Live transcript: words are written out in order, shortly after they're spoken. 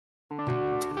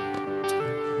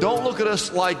don't look at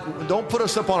us like, don't put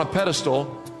us up on a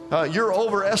pedestal. You're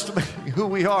overestimating who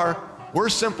we are. We're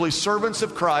simply servants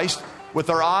of Christ with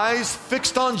our eyes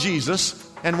fixed on Jesus.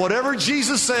 And whatever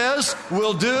Jesus says,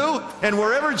 we'll do. And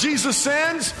wherever Jesus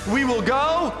sends, we will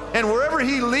go. And wherever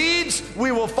He leads,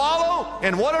 we will follow.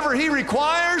 And whatever He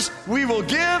requires, we will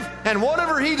give. And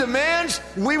whatever He demands,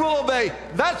 we will obey.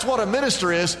 That's what a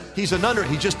minister is. He's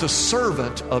just a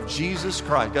servant of Jesus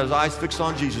Christ. Got his eyes fixed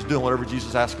on Jesus, doing whatever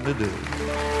Jesus asks him to do.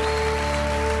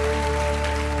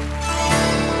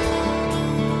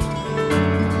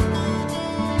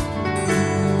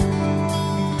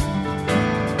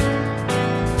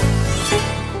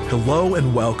 Hello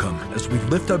and welcome as we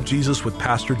lift up Jesus with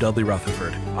Pastor Dudley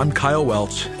Rutherford. I'm Kyle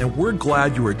Welch, and we're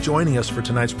glad you are joining us for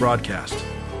tonight's broadcast.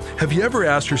 Have you ever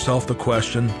asked yourself the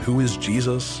question, who is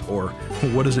Jesus? Or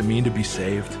what does it mean to be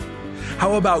saved?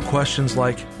 How about questions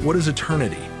like, what is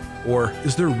eternity? Or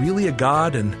is there really a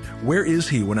God, and where is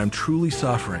He when I'm truly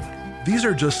suffering? These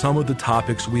are just some of the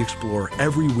topics we explore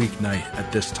every weeknight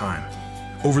at this time.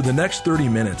 Over the next 30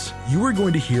 minutes, you are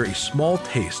going to hear a small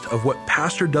taste of what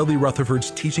Pastor Dudley Rutherford's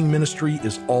teaching ministry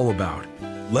is all about.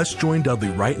 Let's join Dudley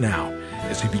right now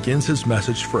as he begins his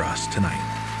message for us tonight.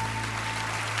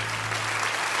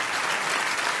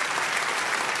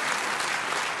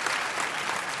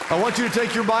 I want you to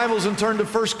take your Bibles and turn to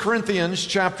 1 Corinthians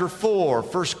chapter 4.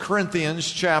 1 Corinthians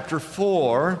chapter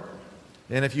 4.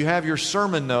 And if you have your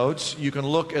sermon notes, you can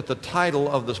look at the title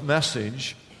of this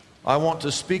message. I want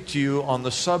to speak to you on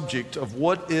the subject of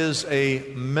what is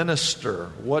a minister.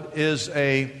 What is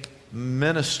a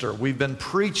minister? We've been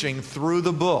preaching through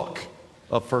the book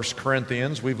of 1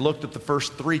 Corinthians. We've looked at the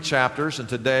first 3 chapters, and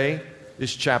today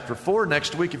is chapter 4.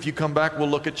 Next week, if you come back, we'll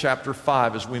look at chapter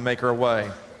 5 as we make our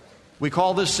way. We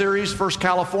call this series First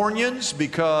Californians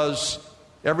because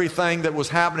everything that was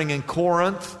happening in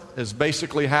Corinth is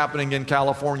basically happening in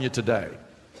California today.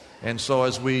 And so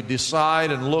as we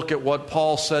decide and look at what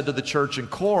Paul said to the church in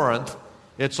Corinth,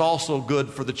 it's also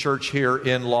good for the church here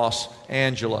in Los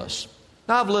Angeles.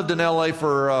 Now, I've lived in L.A.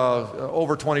 for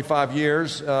over 25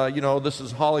 years. This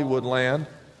is Hollywood land.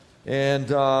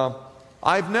 And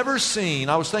I've never seen,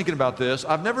 I was thinking about this,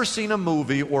 I've never seen a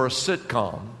movie or a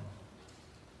sitcom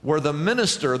where the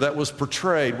minister that was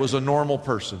portrayed was a normal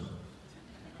person.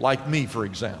 Like me, for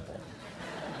example.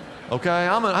 Okay?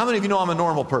 How many of you know I'm a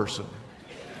normal person?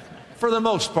 For the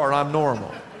most part, I'm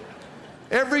normal.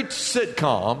 Every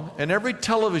sitcom and every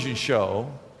television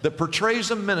show that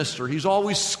portrays a minister, he's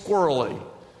always squirrely.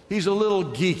 He's a little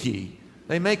geeky.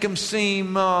 They make him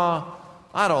seem, not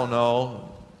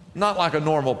like a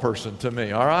normal person to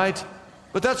me, all right?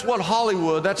 But that's what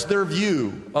Hollywood, that's their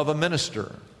view of a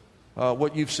minister,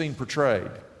 what you've seen portrayed.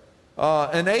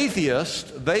 An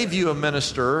atheist, they view a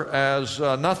minister as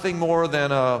nothing more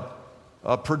than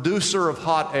a producer of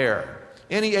hot air.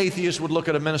 Any atheist would look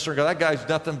at a minister and go, that guy's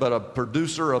nothing but a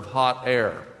producer of hot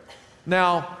air.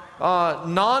 Now,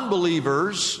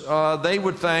 non-believers, they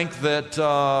would think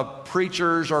that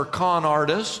preachers are con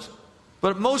artists,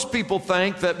 but most people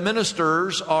think that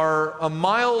ministers are a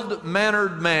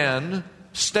mild-mannered man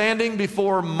standing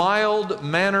before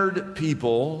mild-mannered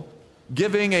people,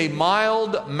 giving a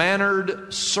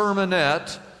mild-mannered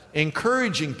sermonette,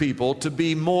 encouraging people to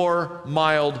be more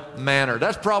mild-mannered.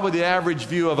 That's probably the average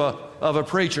view of a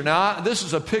preacher. Now, this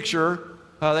is a picture.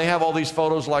 They have all these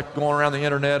photos like going around the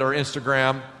internet or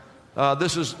Instagram.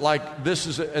 This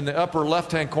is in the upper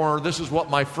left-hand corner. This is what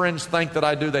my friends think that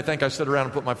I do. They think I sit around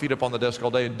and put my feet up on the desk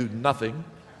all day and do nothing.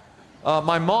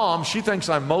 My mom, she thinks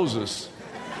I'm Moses.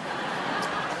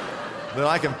 That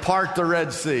I can part the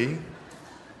Red Sea.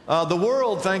 The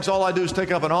world thinks all I do is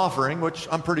take up an offering, which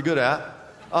I'm pretty good at.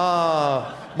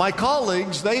 My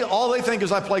colleagues, all they think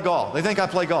is I play golf. They think I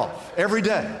play golf every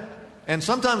day. And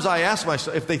sometimes I ask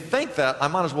myself, if they think that, I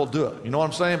might as well do it. You know what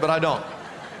I'm saying? But I don't.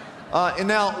 And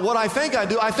now, what I think I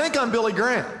do, I think I'm Billy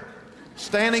Graham,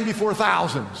 standing before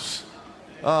thousands.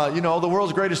 The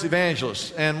world's greatest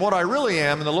evangelist. And what I really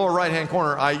am, in the lower right-hand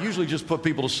corner, I usually just put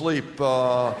people to sleep, is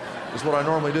what I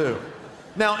normally do.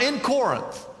 Now, in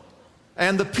Corinth,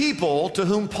 and the people to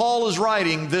whom Paul is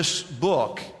writing this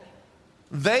book,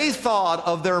 they thought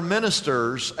of their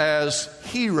ministers as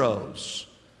heroes.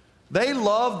 They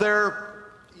loved their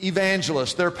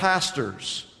evangelists, their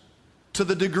pastors, to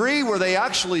the degree where they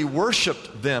actually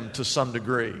worshiped them to some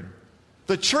degree.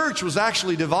 The church was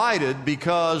actually divided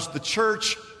because the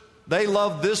church, they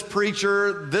loved this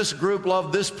preacher, this group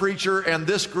loved this preacher, and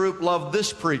this group loved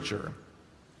this preacher.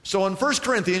 So in 1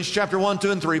 Corinthians chapter 1,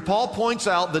 2, and 3, Paul points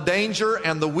out the danger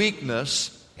and the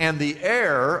weakness and the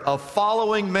error of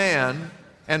following man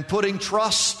and putting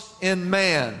trust in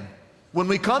man. When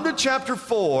we come to chapter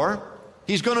 4,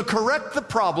 He's going to correct the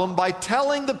problem by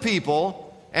telling the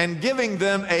people and giving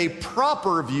them a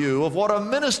proper view of what a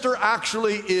minister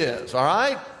actually is, all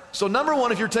right? So number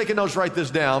one, if you're taking notes, write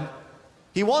this down.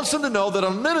 He wants them to know that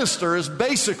a minister is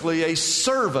basically a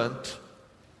servant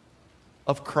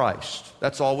of Christ.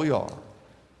 That's all we are.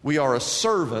 We are a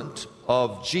servant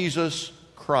of Jesus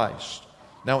Christ.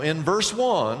 Now in verse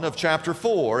 1 of chapter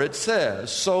 4, it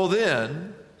says, so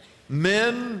then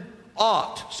men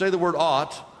ought, say the word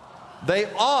ought, they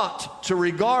ought to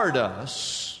regard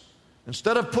us,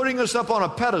 instead of putting us up on a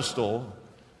pedestal,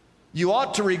 you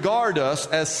ought to regard us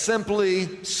as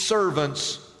simply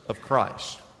servants of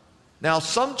Christ. Now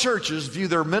some churches view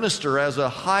their minister as the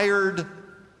hired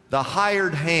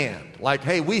hand. Like,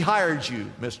 hey, we hired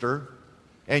you, mister.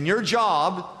 And your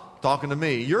job, talking to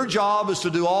me, your job is to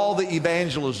do all the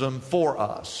evangelism for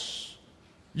us.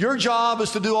 Your job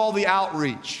is to do all the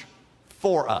outreach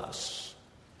for us.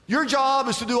 Your job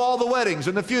is to do all the weddings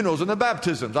and the funerals and the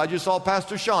baptisms. I just saw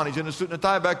Pastor Sean. He's in a suit and a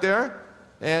tie back there.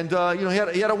 And,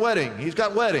 he had a wedding. He's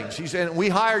got weddings. And we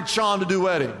hired Sean to do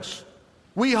weddings.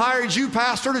 We hired you,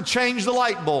 Pastor, to change the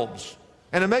light bulbs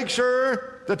and to make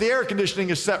sure that the air conditioning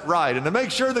is set right and to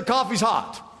make sure the coffee's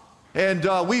hot.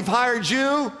 And we've hired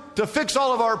you to fix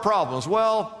all of our problems.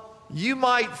 Well, you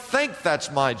might think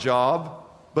that's my job,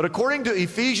 but according to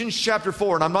Ephesians chapter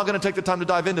 4, and I'm not going to take the time to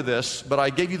dive into this, but I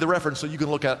gave you the reference so you can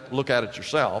look at it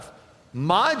yourself.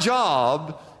 My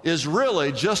job is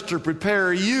really just to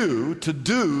prepare you to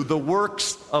do the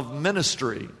works of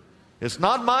ministry. It's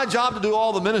not my job to do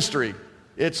all the ministry.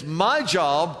 It's my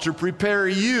job to prepare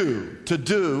you to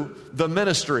do the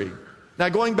ministry. Now,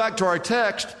 going back to our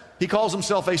text, he calls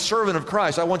himself a servant of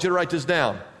Christ. I want you to write this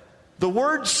down. The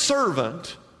word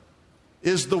servant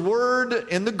is the word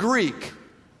in the Greek.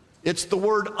 It's the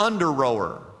word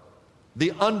under-rower.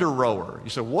 The under-rower. You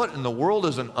say, what in the world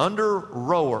is an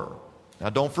under-rower? Now,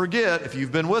 don't forget, if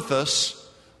you've been with us,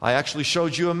 I actually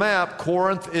showed you a map.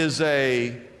 Corinth is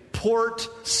a port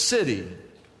city.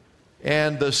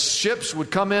 And the ships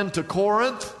would come into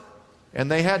Corinth, and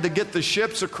they had to get the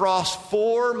ships across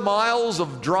 4 miles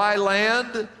of dry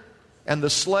land. And the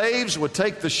slaves would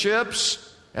take the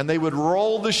ships, and they would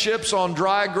roll the ships on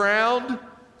dry ground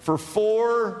for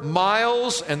 4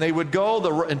 miles, and they would go,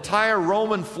 the entire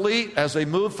Roman fleet, as they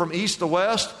moved from east to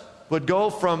west, would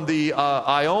go from the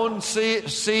Ionian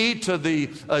Sea to the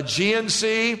Aegean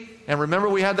Sea. And remember,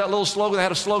 we had that little slogan. They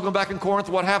had a slogan back in Corinth,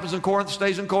 what happens in Corinth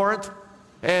stays in Corinth.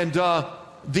 And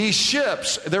these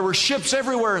ships, there were ships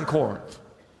everywhere in Corinth.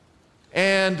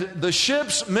 And the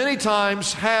ships many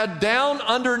times had down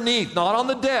underneath, not on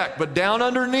the deck, but down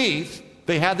underneath,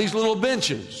 they had these little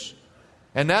benches.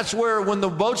 And that's where, when the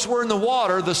boats were in the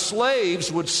water, the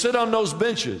slaves would sit on those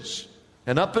benches.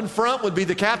 And up in front would be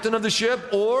the captain of the ship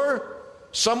or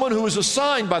someone who was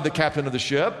assigned by the captain of the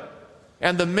ship.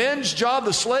 And the men's job,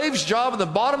 the slave's job, in the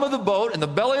bottom of the boat, in the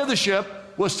belly of the ship,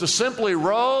 was to simply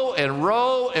row and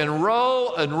row and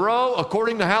row and row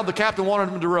according to how the captain wanted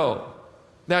them to row.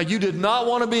 Now, you did not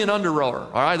want to be an under-rower,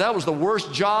 all right? That was the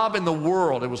worst job in the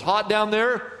world. It was hot down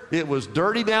there. It was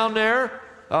dirty down there.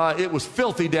 It was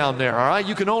filthy down there, all right?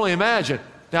 You can only imagine.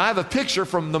 Now, I have a picture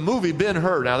from the movie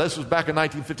Ben-Hur. Now, this was back in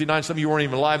 1959. Some of you weren't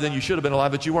even alive then. You should have been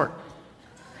alive, but you weren't.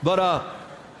 But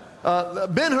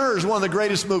Ben-Hur is one of the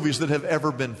greatest movies that have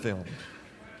ever been filmed,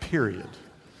 period.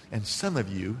 And some of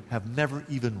you have never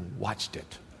even watched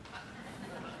it.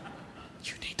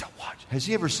 You need to watch. Has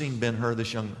he ever seen Ben-Hur,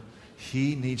 this young man?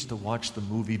 He needs to watch the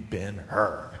movie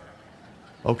Ben-Hur.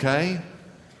 Okay?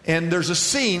 And there's a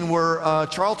scene where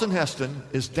Charlton Heston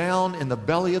is down in the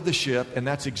belly of the ship, and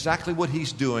that's exactly what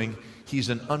he's doing. He's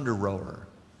an under-rower.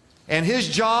 And his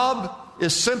job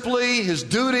is simply, his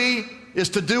duty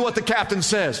is to do what the captain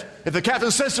says. If the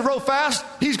captain says to row fast,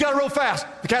 he's got to row fast.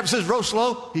 If the captain says row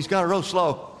slow, he's got to row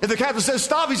slow. If the captain says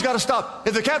stop, he's got to stop.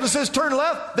 If the captain says turn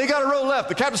left, they got to row left.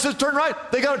 The captain says turn right,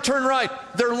 they got to turn right.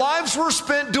 Their lives were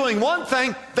spent doing one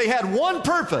thing. They had one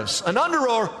purpose. An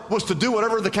under-rower was to do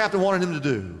whatever the captain wanted him to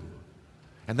do.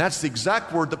 And that's the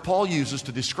exact word that Paul uses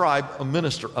to describe a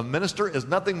minister. A minister is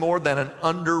nothing more than an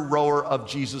under-rower of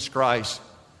Jesus Christ.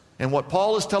 And what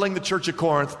Paul is telling the church of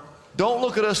Corinth, don't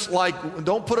look at us like,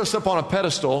 don't put us up on a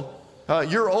pedestal.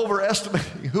 You're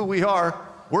overestimating who we are.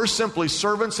 We're simply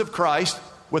servants of Christ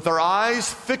with our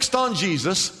eyes fixed on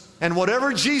Jesus. And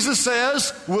whatever Jesus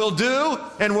says, we'll do.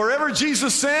 And wherever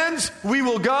Jesus sends, we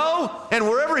will go. And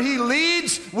wherever He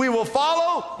leads, we will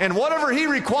follow. And whatever He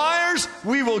requires,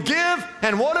 we will give.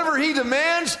 And whatever He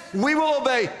demands, we will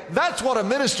obey. That's what a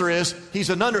minister is. He's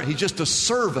just a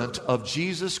servant of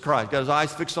Jesus Christ. Got his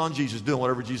eyes fixed on Jesus, doing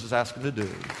whatever Jesus asked him to do.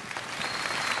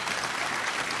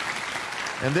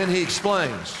 And then he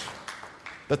explains,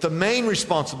 that the main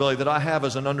responsibility that I have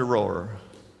as an under-rower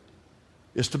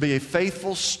is to be a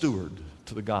faithful steward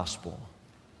to the gospel.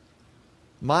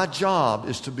 My job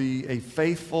is to be a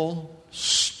faithful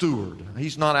steward.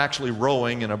 He's not actually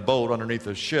rowing in a boat underneath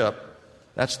a ship.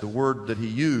 That's the word that he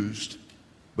used.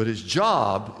 But his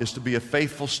job is to be a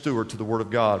faithful steward to the Word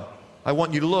of God. I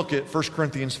want you to look at 1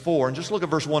 Corinthians 4 and just look at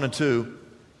verse 1 and 2.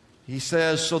 He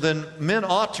says, "So then men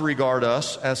ought to regard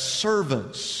us as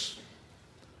servants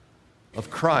of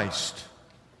Christ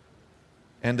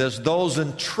and as those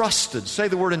entrusted." Say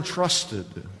the word entrusted.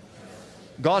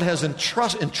 God has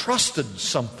entrusted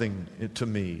something to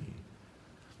me.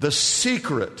 The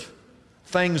secret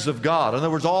things of God. In other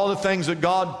words, all the things that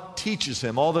God teaches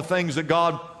him, all the things that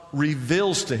God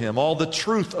reveals to him, all the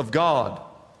truth of God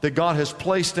that God has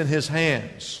placed in his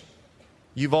hands.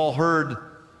 You've all heard,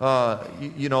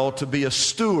 to be a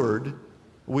steward.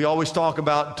 We always talk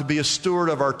about to be a steward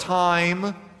of our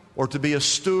time, or to be a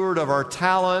steward of our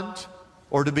talent,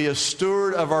 or to be a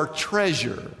steward of our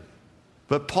treasure.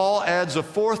 But Paul adds a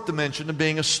fourth dimension to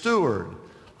being a steward.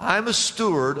 I'm a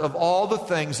steward of all the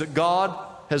things that God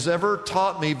has ever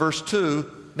taught me. Verse 2,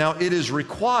 now it is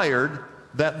required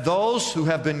that those who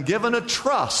have been given a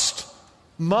trust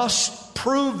must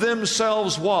prove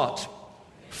themselves what?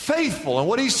 Faithful. And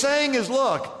what he's saying is,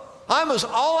 look,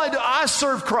 I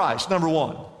serve Christ, number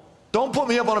one. Don't put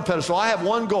me up on a pedestal. I have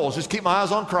one goal, just keep my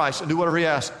eyes on Christ and do whatever he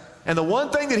asks. And the one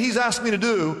thing that he's asked me to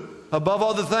do, above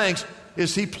other things,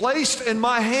 is he placed in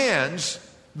my hands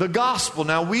the gospel.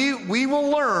 Now we will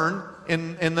learn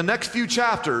in the next few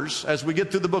chapters, as we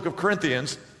get through the book of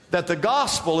Corinthians, that the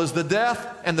gospel is the death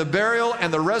and the burial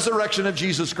and the resurrection of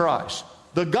Jesus Christ.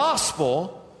 The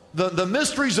gospel, the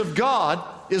mysteries of God,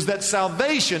 is that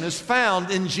salvation is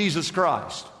found in Jesus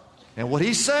Christ. And what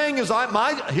he's saying is,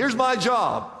 here's my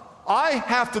job. I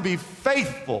have to be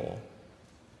faithful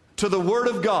to the Word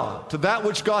of God, to that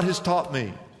which God has taught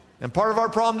me. And part of our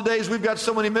problem today is we've got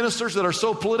so many ministers that are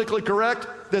so politically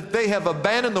correct that they have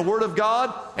abandoned the Word of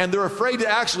God and they're afraid to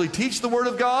actually teach the Word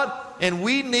of God. And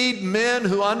we need men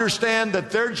who understand that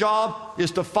their job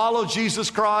is to follow Jesus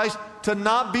Christ, to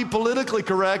not be politically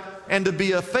correct, and to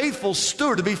be a faithful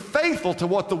steward, to be faithful to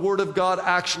what the Word of God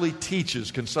actually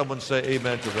teaches. Can someone say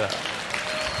amen to that?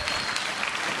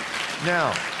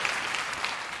 Now,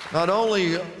 not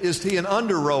only is he an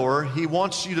under-rower, he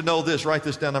wants you to know this. Write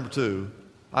this down, number 2.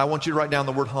 I want you to write down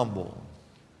the word humble.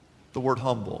 The word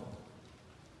humble.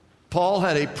 Paul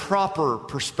had a proper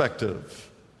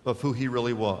perspective of who he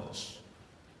really was.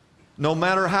 No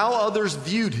matter how others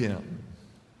viewed him,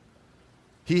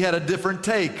 he had a different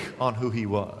take on who he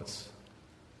was.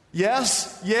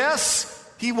 Yes,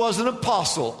 he was an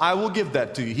apostle. I will give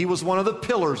that to you. He was one of the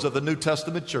pillars of the New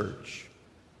Testament church.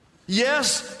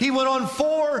 Yes, he went on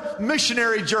 4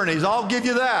 missionary journeys. I'll give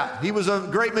you that. He was a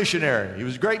great missionary. He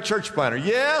was a great church planter.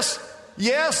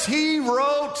 Yes, he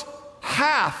wrote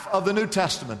half of the New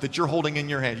Testament that you're holding in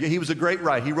your hand. He was a great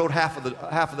writer. He wrote half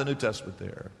of the New Testament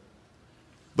there.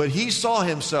 But he saw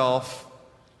himself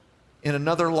in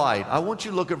another light. I want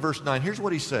you to look at verse 9. Here's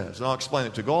what he says, and I'll explain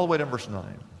it to you. Go all the way to verse 9.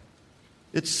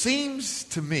 It seems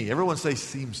to me, everyone say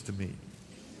seems to me,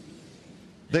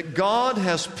 that God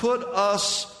has put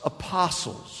us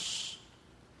apostles.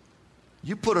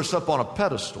 You put us up on a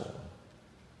pedestal.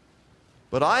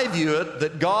 But I view it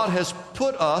that God has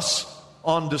put us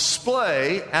on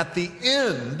display at the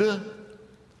end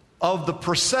of the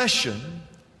procession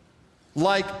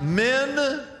like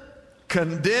men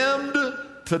condemned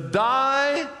to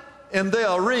die in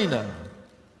the arena.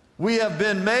 We have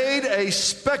been made a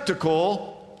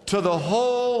spectacle to the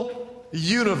whole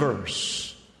universe.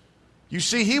 You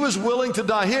see, he was willing to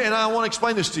die here, and I want to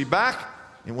explain this to you. Back,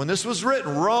 and when this was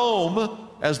written, Rome,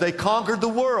 as they conquered the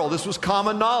world, this was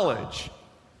common knowledge,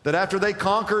 that after they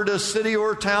conquered a city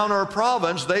or a town or a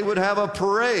province, they would have a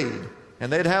parade,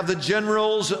 and they'd have the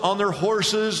generals on their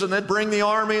horses, and they'd bring the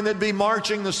army, and they'd be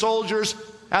marching the soldiers.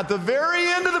 At the very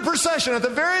end of the procession, at the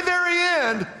very, very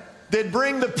end, they'd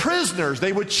bring the prisoners.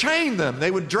 They would chain them. They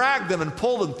would drag them and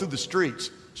pull them through the streets.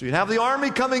 So you'd have the army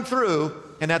coming through,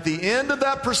 and at the end of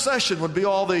that procession would be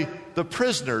all the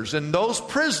prisoners. And those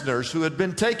prisoners who had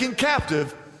been taken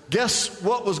captive, guess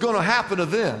what was going to happen to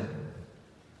them?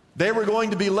 They were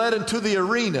going to be led into the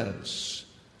arenas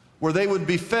where they would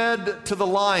be fed to the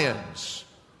lions,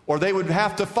 or they would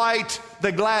have to fight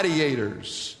the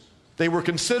gladiators. They were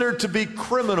considered to be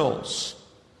criminals,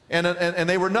 and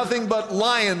they were nothing but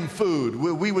lion food.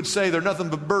 We would say they're nothing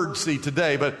but bird seed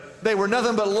today, but they were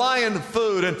nothing but lion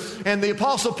food. And the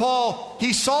Apostle Paul,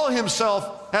 he saw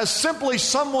himself as simply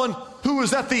someone who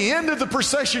was at the end of the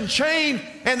procession chained,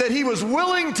 and that he was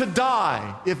willing to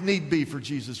die, if need be, for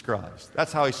Jesus Christ.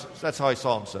 That's how he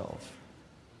saw himself.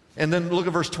 And then look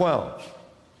at verse 12.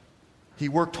 He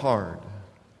worked hard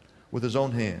with his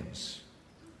own hands,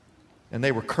 and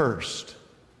they were cursed.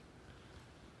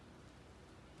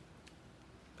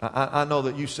 I know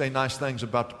that you say nice things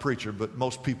about the preacher, but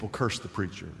most people curse the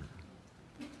preacher.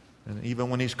 And even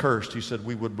when he's cursed, he said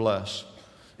we would bless.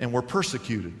 And we're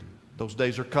persecuted. Those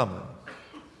days are coming.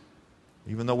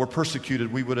 Even though we're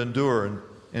persecuted, we would endure.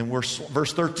 And we're,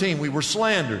 verse 13, we were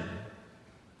slandered,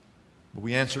 but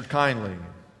we answered kindly.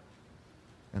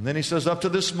 And then he says, up to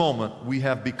this moment, we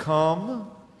have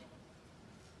become...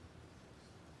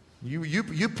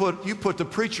 You put the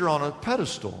preacher on a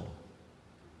pedestal.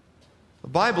 The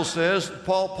Bible says,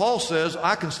 Paul says,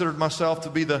 I considered myself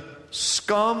to be the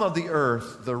scum of the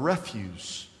earth, the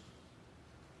refuse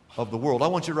of the world. I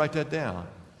want you to write that down.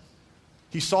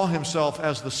 He saw himself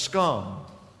as the scum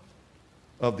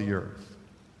of the earth.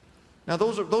 Now,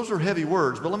 those are heavy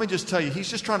words, but let me just tell you,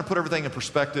 he's just trying to put everything in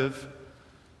perspective.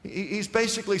 He's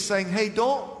basically saying, hey,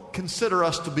 don't consider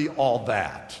us to be all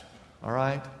that, all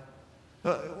right?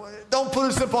 Don't put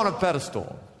us up on a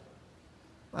pedestal.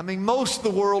 I mean, most of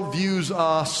the world views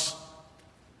us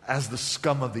as the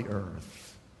scum of the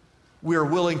earth. We are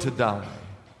willing to die.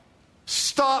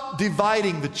 Stop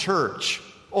dividing the church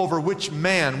over which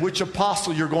man, which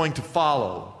apostle you're going to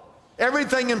follow.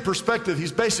 Everything in perspective,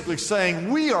 he's basically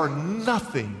saying, we are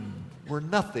nothing. We're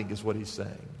nothing is what he's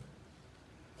saying.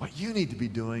 What you need to be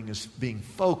doing is being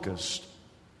focused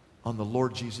on the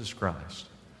Lord Jesus Christ.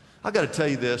 I've got to tell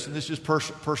you this, and this is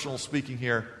personal speaking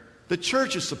here. The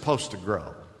church is supposed to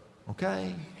grow,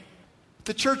 okay? If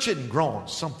the church isn't growing,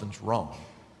 something's wrong.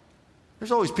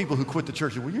 There's always people who quit the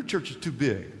church and, well, your church is too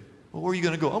big. Well, where are you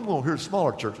going to go? I'm going here to a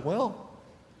smaller church. Well,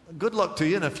 good luck to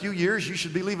you. In a few years, you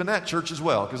should be leaving that church as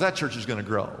well, because that church is going to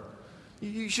grow.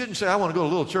 You shouldn't say, I want to go to a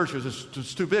little church because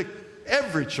it's too big.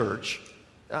 Every church,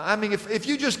 I mean, if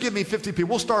you just give me 50 people,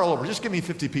 we'll start all over. Just give me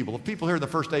 50 people. The people here in the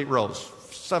first 8 rows,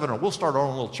 7 rows, we'll start our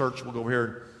own little church. We'll go over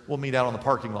here. We'll meet out on the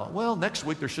parking lot. Well, next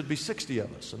week there should be 60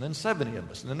 of us, and then 70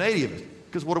 of us, and then 80 of us.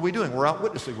 Because what are we doing? We're out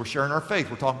witnessing. We're sharing our faith.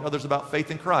 We're talking to others about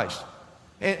faith in Christ.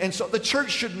 And so the church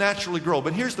should naturally grow.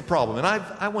 But here's the problem. And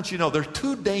I want you to know there's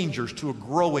 2 dangers to a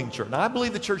growing church. Now, I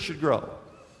believe the church should grow.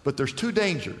 But there's 2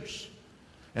 dangers.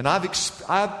 And I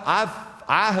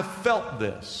have felt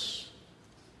this.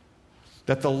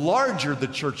 That the larger the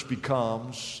church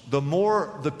becomes, the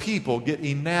more the people get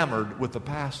enamored with the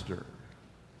pastor.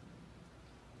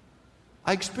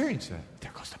 I experienced that.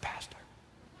 There goes the pastor.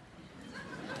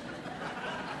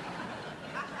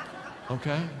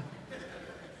 Okay?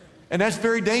 And that's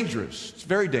very dangerous. It's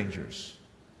very dangerous.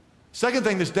 Second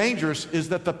thing that's dangerous is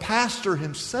that the pastor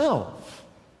himself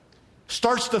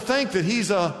starts to think that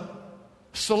he's a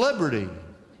celebrity.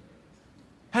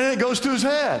 And then it goes to his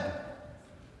head.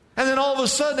 And then all of a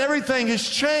sudden everything has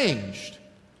changed.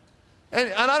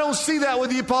 And I don't see that with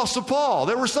the Apostle Paul.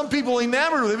 There were some people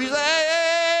enamored with him. He said,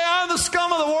 hey, I'm the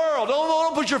scum of the world.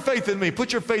 Don't put your faith in me.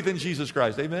 Put your faith in Jesus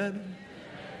Christ. Amen?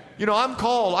 You know,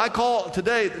 I call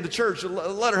today the church a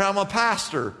letter, I'm a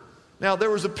pastor. Now, there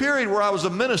was a period where I was a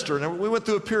minister, and we went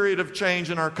through a period of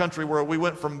change in our country where we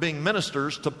went from being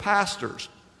ministers to pastors.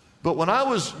 But when I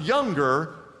was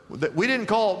younger, we didn't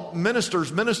call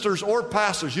ministers or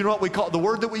pastors. You know what we called, the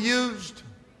word that we used?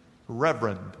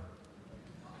 Reverend.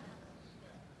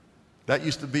 That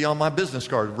used to be on my business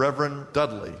card, Reverend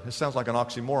Dudley. It sounds like an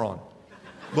oxymoron.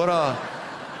 But,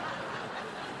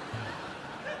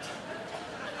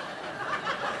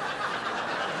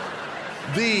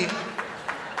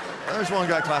 there's one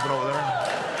guy clapping over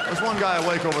there. There's one guy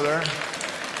awake over there.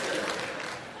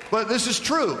 But this is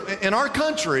true. In our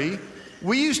country,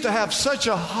 we used to have such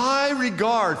a high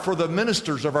regard for the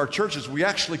ministers of our churches, we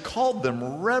actually called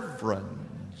them reverends.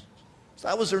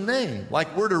 That was their name.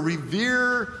 Like we're to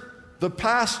revere the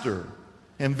pastor.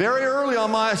 And very early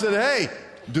on I said, hey,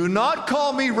 do not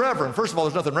call me reverend. First of all,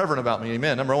 there's nothing reverend about me.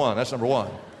 Amen. Number one. That's number one.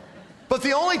 But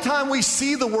the only time we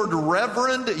see the word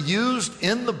reverend used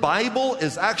in the Bible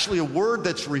is actually a word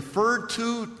that's referred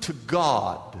to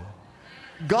God.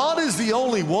 God is the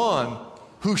only one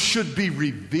who should be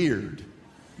revered.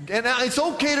 And it's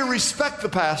okay to respect the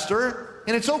pastor,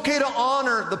 and it's okay to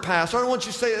honor the pastor. I don't want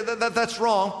you to say that's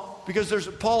wrong, because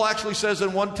Paul actually says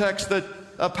in one text that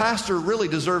a pastor really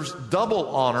deserves double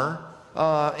honor.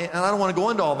 And I don't want to go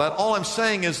into all that. All I'm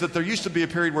saying is that there used to be a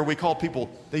period where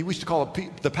they used to call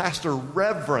the pastor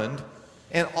reverend.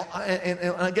 And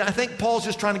again, I think Paul's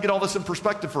just trying to get all this in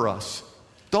perspective for us.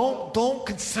 Don't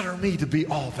consider me to be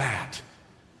all that.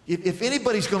 If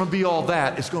anybody's going to be all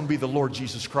that, it's going to be the Lord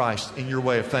Jesus Christ in your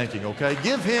way of thinking, okay?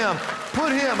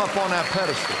 Put him up on that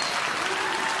pedestal.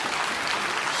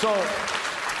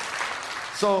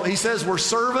 So he says we're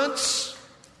servants,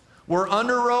 we're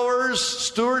under-rowers,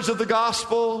 stewards of the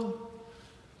gospel.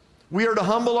 We are to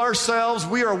humble ourselves.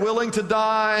 We are willing to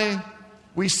die.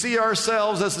 We see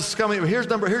ourselves as the scummy. Here's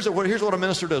what a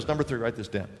minister does. Number 3, write this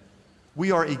down.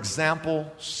 We are example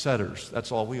setters.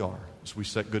 That's all we are. So we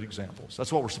set good examples.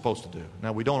 That's what we're supposed to do.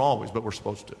 Now, we don't always, but we're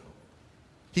supposed to.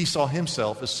 He saw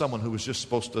himself as someone who was just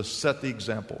supposed to set the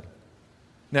example.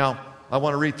 Now, I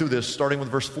want to read through this, starting with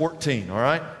verse 14, all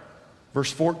right?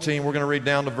 Verse 14, we're going to read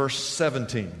down to verse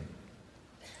 17.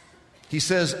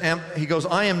 He goes,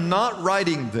 I am not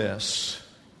writing this.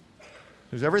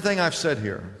 There's everything I've said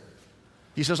here.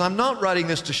 He says, I'm not writing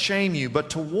this to shame you,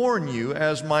 but to warn you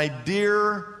as my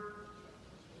dear,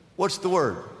 what's the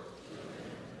word?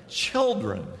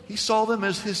 Children. He saw them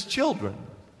as his children.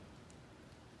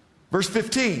 Verse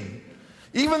 15,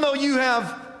 even though you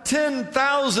have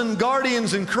 10,000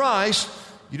 guardians in Christ,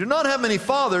 you do not have many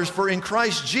fathers, for in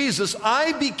Christ Jesus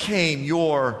I became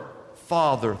your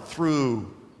father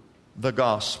through the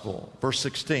gospel. Verse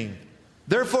 16,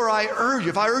 therefore I urge you,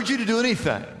 if I urge you to do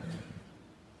anything,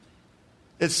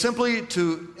 it's simply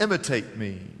to imitate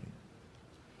me.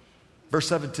 Verse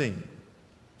 17,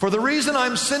 for the reason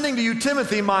I'm sending to you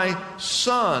Timothy, my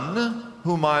son,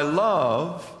 whom I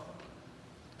love,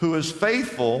 who is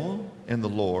faithful in the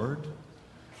Lord.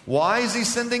 Why is he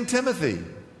sending Timothy?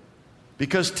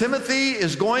 Because Timothy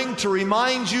is going to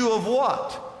remind you of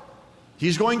what?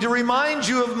 He's going to remind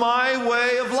you of my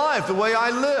way of life, the way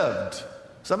I lived.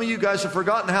 Some of you guys have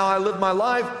forgotten how I lived my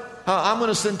life. I'm going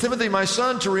to send Timothy, my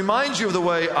son, to remind you of the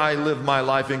way I live my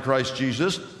life in Christ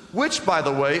Jesus, which, by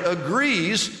the way,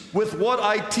 agrees with what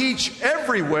I teach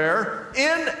everywhere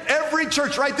in every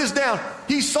church. Write this down.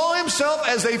 He saw himself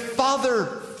as a father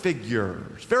figure.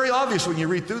 It's very obvious when you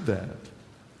read through that.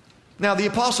 Now, the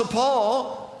Apostle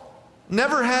Paul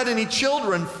never had any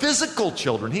children, physical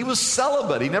children. He was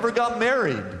celibate. He never got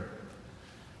married.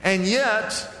 And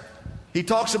yet, he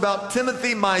talks about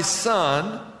Timothy, my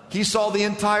son. He saw the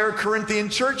entire Corinthian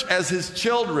church as his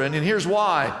children. And here's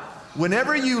why.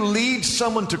 Whenever you lead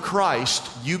someone to Christ,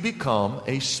 you become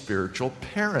a spiritual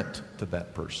parent to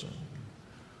that person.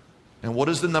 And what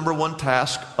is the number one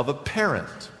task of a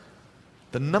parent?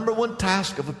 The number one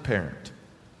task of a parent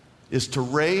is to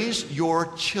raise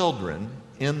your children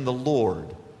in the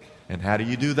Lord. And how do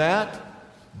you do that?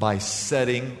 By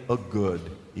setting a good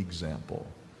example.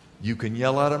 You can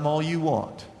yell at them all you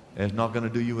want. It's not going to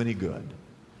do you any good.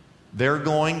 They're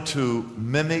going to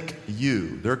mimic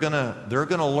you. They're going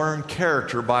to learn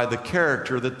character by the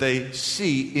character that they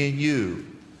see in you.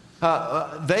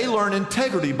 They learn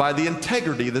integrity by the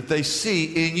integrity that they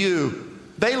see in you.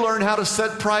 They learn how to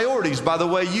set priorities by the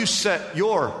way you set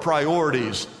your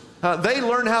priorities. They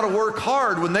learn how to work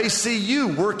hard when they see you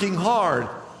working hard.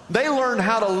 They learn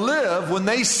how to live when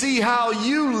they see how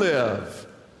you live.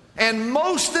 And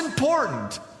most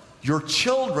important, your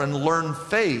children learn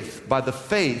faith by the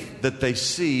faith that they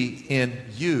see in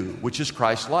you, which is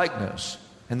Christ-likeness.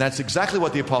 And that's exactly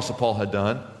what the Apostle Paul had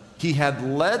done. He had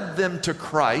led them to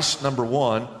Christ, number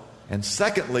one. And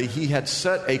secondly, he had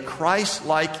set a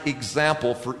Christ-like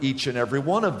example for each and every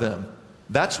one of them.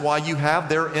 That's why you have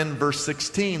there in verse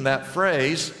 16 that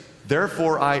phrase,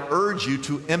 therefore I urge you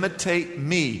to imitate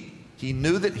me. He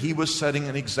knew that he was setting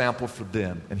an example for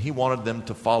them, and he wanted them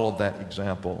to follow that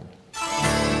example.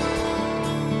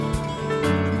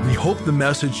 We hope the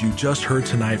message you just heard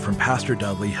tonight from Pastor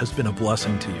Dudley has been a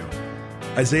blessing to you.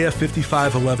 Isaiah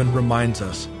 55:11 reminds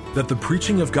us that the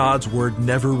preaching of God's word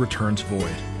never returns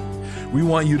void. We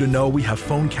want you to know we have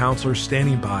phone counselors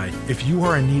standing by if you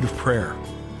are in need of prayer.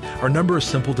 Our number is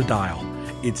simple to dial.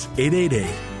 It's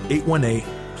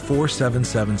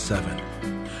 888-818-4777.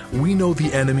 We know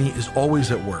the enemy is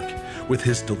always at work with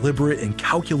his deliberate and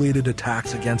calculated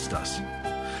attacks against us.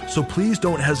 So please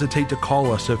don't hesitate to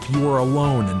call us if you are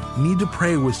alone and need to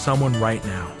pray with someone right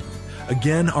now.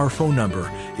 Again, our phone number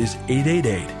is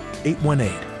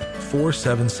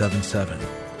 888-818-4777.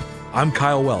 I'm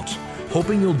Kyle Welch,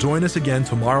 hoping you'll join us again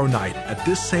tomorrow night at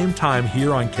this same time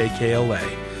here on KKLA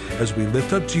as we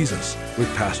lift up Jesus with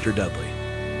Pastor Dudley.